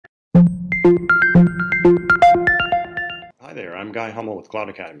Hi there, I'm Guy Hummel with Cloud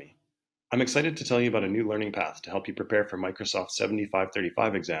Academy. I'm excited to tell you about a new learning path to help you prepare for Microsoft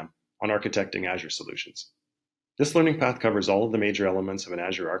 7535 exam on architecting Azure solutions. This learning path covers all of the major elements of an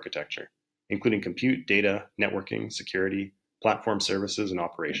Azure architecture, including compute, data, networking, security, platform services, and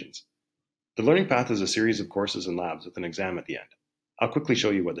operations. The learning path is a series of courses and labs with an exam at the end. I'll quickly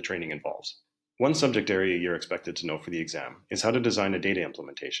show you what the training involves. One subject area you're expected to know for the exam is how to design a data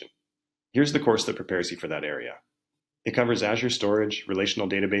implementation. Here's the course that prepares you for that area. It covers Azure storage, relational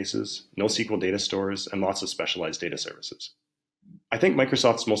databases, NoSQL data stores, and lots of specialized data services. I think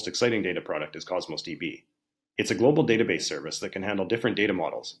Microsoft's most exciting data product is Cosmos DB. It's a global database service that can handle different data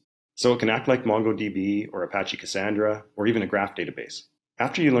models, so it can act like MongoDB or Apache Cassandra or even a graph database.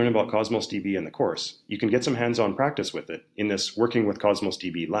 After you learn about Cosmos DB in the course, you can get some hands-on practice with it in this Working with Cosmos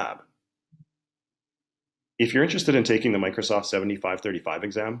DB lab. If you're interested in taking the Microsoft 7535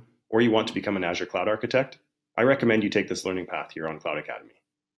 exam, or you want to become an Azure Cloud Architect, I recommend you take this learning path here on Cloud Academy.